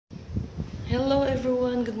Hello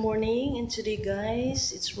everyone, good morning. And today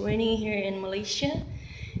guys, it's raining here in Malaysia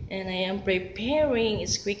and I am preparing.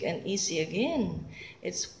 It's quick and easy again.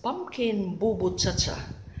 It's pumpkin bubur cha cha.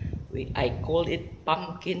 I call it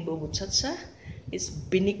pumpkin bubur cha cha. It's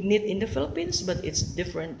binignit in the Philippines, but it's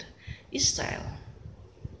different style.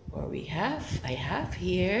 I have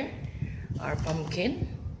here our pumpkin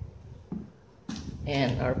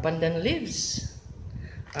and our pandan leaves,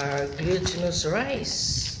 our glutinous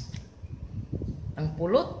rice, ang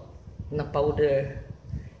pulot na powder.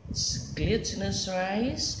 It's glutinous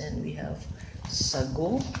rice, and we have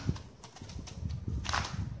sago,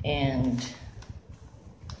 and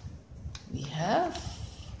we have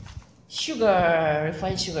sugar,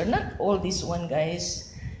 refined sugar. Not all this one,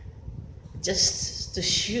 guys, just to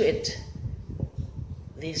show it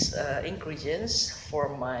these ingredients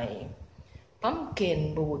for my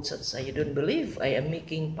pumpkin bubur cha cha. You don't believe I am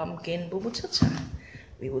making pumpkin bubur cha cha?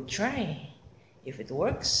 We will try if it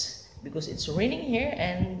works, because it's raining here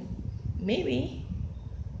and maybe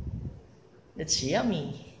it's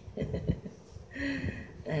yummy.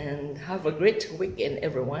 And have a great weekend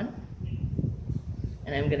everyone,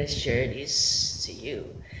 and I'm gonna share this to you.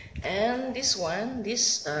 And this one,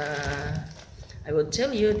 I will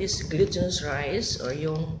tell you, this glutinous rice or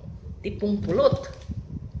yung tipong pulot,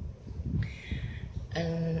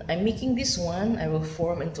 and I'm making this one. I will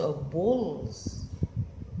form into a bowl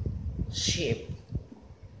shape.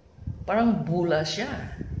 Parang bula siya.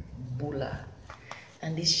 Bula.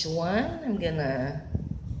 And this one, I'm gonna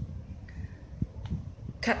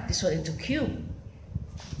cut this one into cube.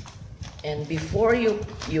 And before you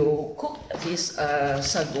cook this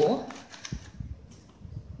sago,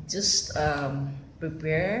 just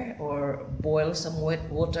prepare or boil some wet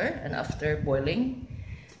water, and after boiling,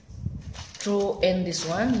 throw in this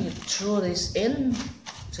one. You throw this in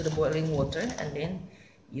to the boiling water, and then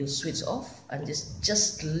you switch off and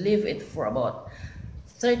just leave it for about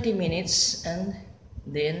 30 minutes, and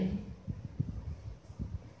then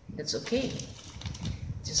that's okay.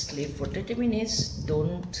 Just leave for 30 minutes.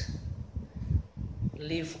 Don't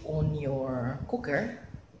leave on your cooker.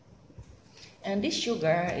 And this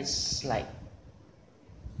sugar is like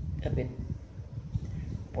a bit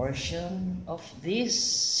portion of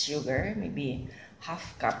this sugar, maybe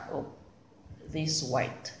half cup of this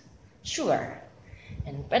white sugar.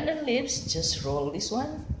 And pandan leaves, just roll this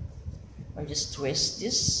one, or just twist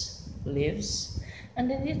these leaves, and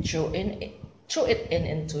then you throw it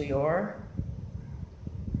into your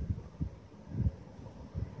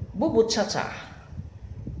bubur cha cha.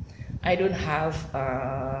 I don't have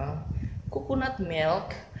coconut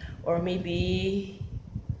milk, or maybe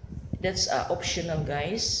that's optional,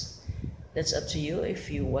 guys. That's up to you if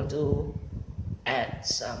you want to add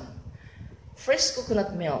some fresh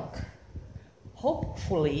coconut milk.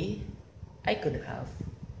 Hopefully, I could have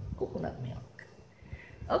coconut milk.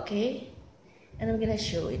 Okay, and I'm gonna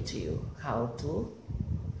show it to you how to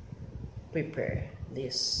prepare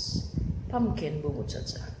this pumpkin bubur cha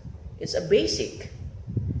cha. It's a basic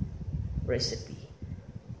recipe.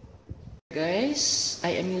 Guys,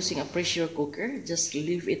 I am using a pressure cooker. Just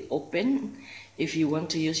leave it open. If you want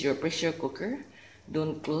to use your pressure cooker,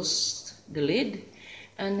 don't close the lid.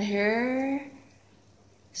 And here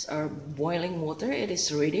is our boiling water. It is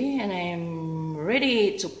ready, and I am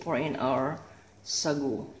ready to pour in our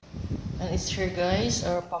sago. And it's here, guys,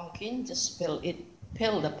 our pumpkin. Just peel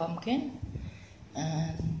the pumpkin.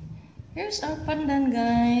 And here's our pandan,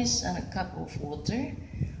 guys, and a cup of water.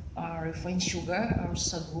 Our refined sugar, our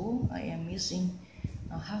sago. I am using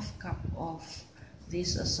a half cup of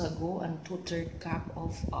this sago and 2/3 cup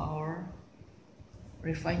of our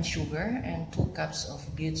refined sugar, and 2 cups of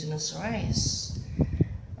glutinous rice.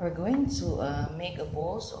 We're going to make a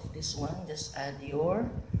bowl of this one. Just add your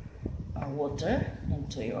water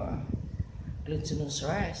into your glutinous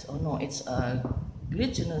rice. Oh no, it's a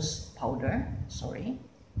glutinous powder, sorry.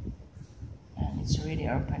 And it's already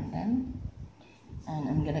our pandan. And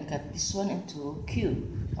I'm gonna cut this one into cube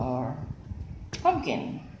or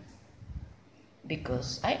pumpkin,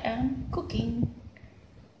 because I am cooking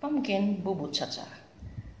pumpkin bubur cha cha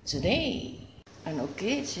today. And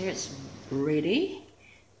okay, it's here, it's ready.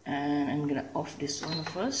 And I'm gonna off this one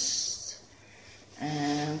first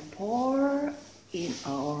and pour in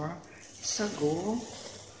our sago.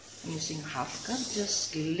 I'm using half cup.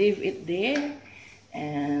 Just leave it there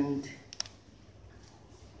and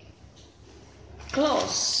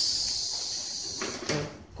close the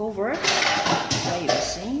cover by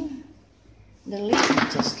using the lid.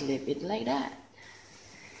 Just leave it like that,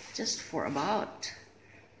 just for about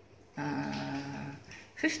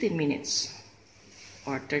 15 minutes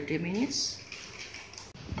or 30 minutes.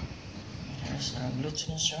 Here's our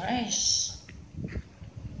glutinous rice.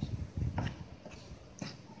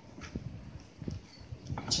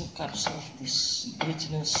 2 cups of this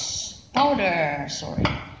glutinous powder. Sorry,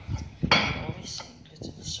 I always say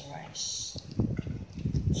glutinous rice.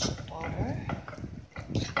 So powder.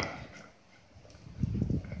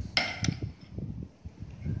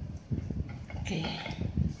 Okay.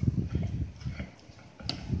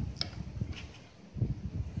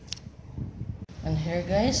 And here,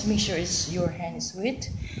 guys, make sure your hand is wet.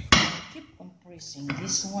 Keep on pressing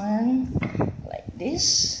this one like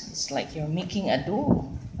this. It's like you're making a dough,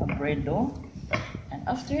 a bread dough. And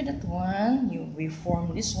after that one, you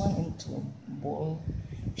reform this one into ball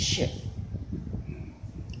shape.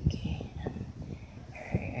 Okay,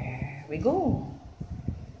 here we go.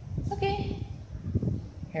 Okay,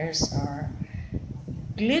 here's our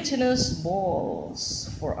glutinous balls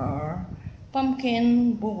for our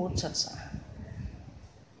pumpkin Bubur Cha Cha.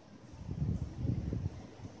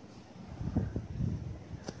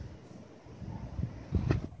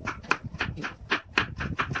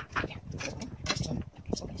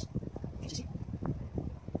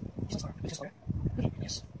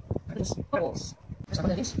 Balls. First of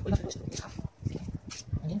all, this we have to do is half.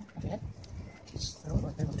 And then after that, it's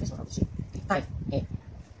 5, 8. Okay,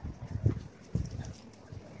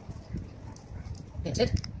 that's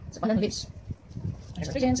it. It's a pandan leaves. Here's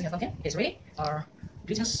our ingredients. We have pumpkin. It's ready. Our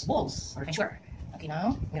glutinous balls are sugar. Okay,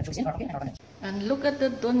 now we have to mix in our pumpkin and our pandan. And look at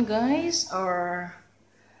that done, guys. Our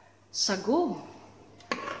sago.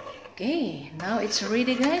 Okay, now it's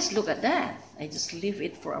ready, guys. Look at that. I just leave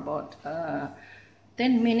it for about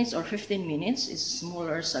 10 minutes or 15 minutes. It's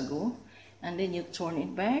smaller sago, and then you turn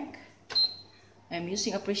it back. I'm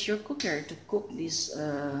using a pressure cooker to cook this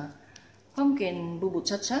pumpkin Bubur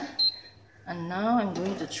Cha Cha. And now I'm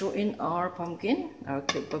going to throw in our pumpkin, our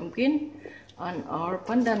cooked pumpkin, and our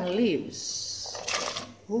pandan leaves.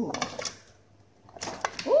 Ooh.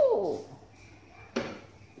 Ooh.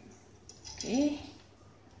 Okay.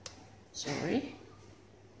 Sorry.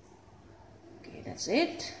 Okay, that's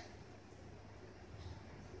it.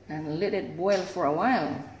 And let it boil for a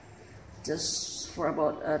while, just for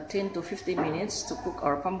about 10 to 15 minutes to cook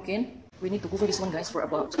our pumpkin. We need to cover this one, guys, for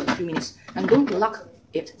about a few minutes, and don't lock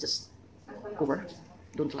it, just cover,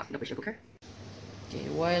 don't lock the pressure cooker. Okay,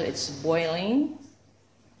 while it's boiling,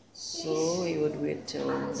 so we would wait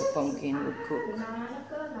till the pumpkin would cook.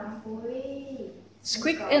 It's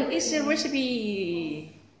quick and easy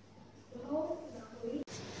recipe.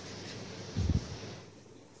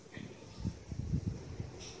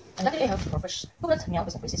 And luckily I have our fresh coconut milk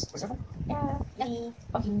with some freezes to preserve. Yeah, yummy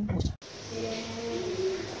pumpkin mousse.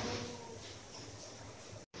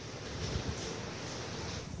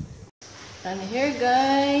 And here,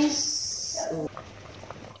 guys, oh.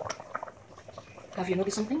 Have you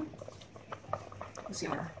noticed something? Let's see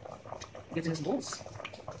our glutinous balls.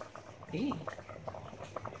 Okay,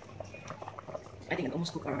 I think I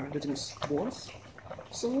almost cooked our glutinous balls.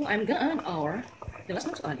 So I'm gonna add the last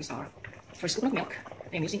one to add is our fresh coconut milk.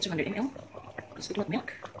 I'm using 200 ml. It's coconut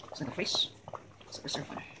milk. It's not a fresh. It's a preserved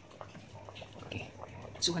one. Okay,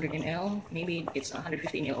 200 ml. Maybe it's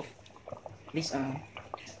 150 ml of this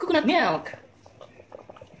coconut milk.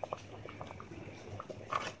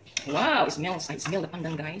 Wow, it smells. I smell the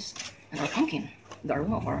pandan, guys, and our pumpkin. The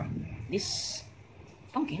aroma of this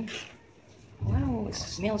pumpkin. Wow, it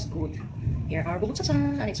smells good. Here are Bubur Cha Cha,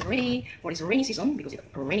 and it's ready for this rainy season because it's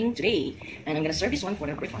raining today. And I'm gonna serve this one for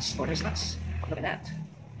the breakfast, for the snacks. Look at that.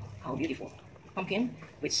 How beautiful. Pumpkin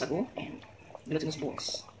with sago and glutinous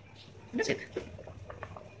balls. And that's it.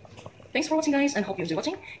 Thanks for watching, guys, and hope you enjoy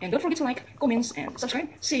watching. And don't forget to like, comments, and subscribe.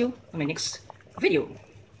 See you on my next video.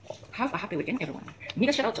 Have a happy weekend, everyone.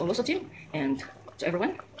 Mega shout out to Oloso team and to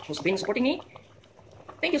everyone who's been supporting me.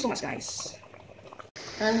 Thank you so much, guys.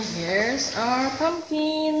 And here's our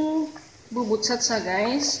pumpkin Bubur Cha Cha,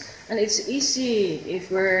 guys. And it's easy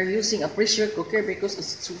if we're using a pressure cooker because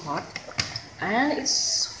it's too hot. And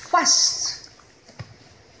it's fast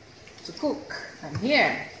to cook. And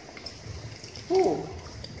here, ooh,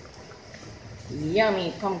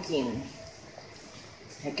 yummy pumpkin.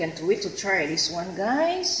 I can't wait to try this one,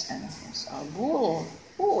 guys. And here's our bowl.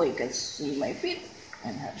 Oh, you can see my feet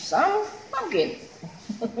and have some pumpkin.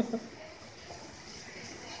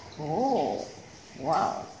 Oh,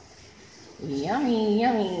 wow, yummy,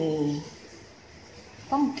 yummy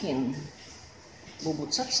pumpkin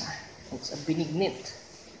Bubur Cha Cha. It's a benignite.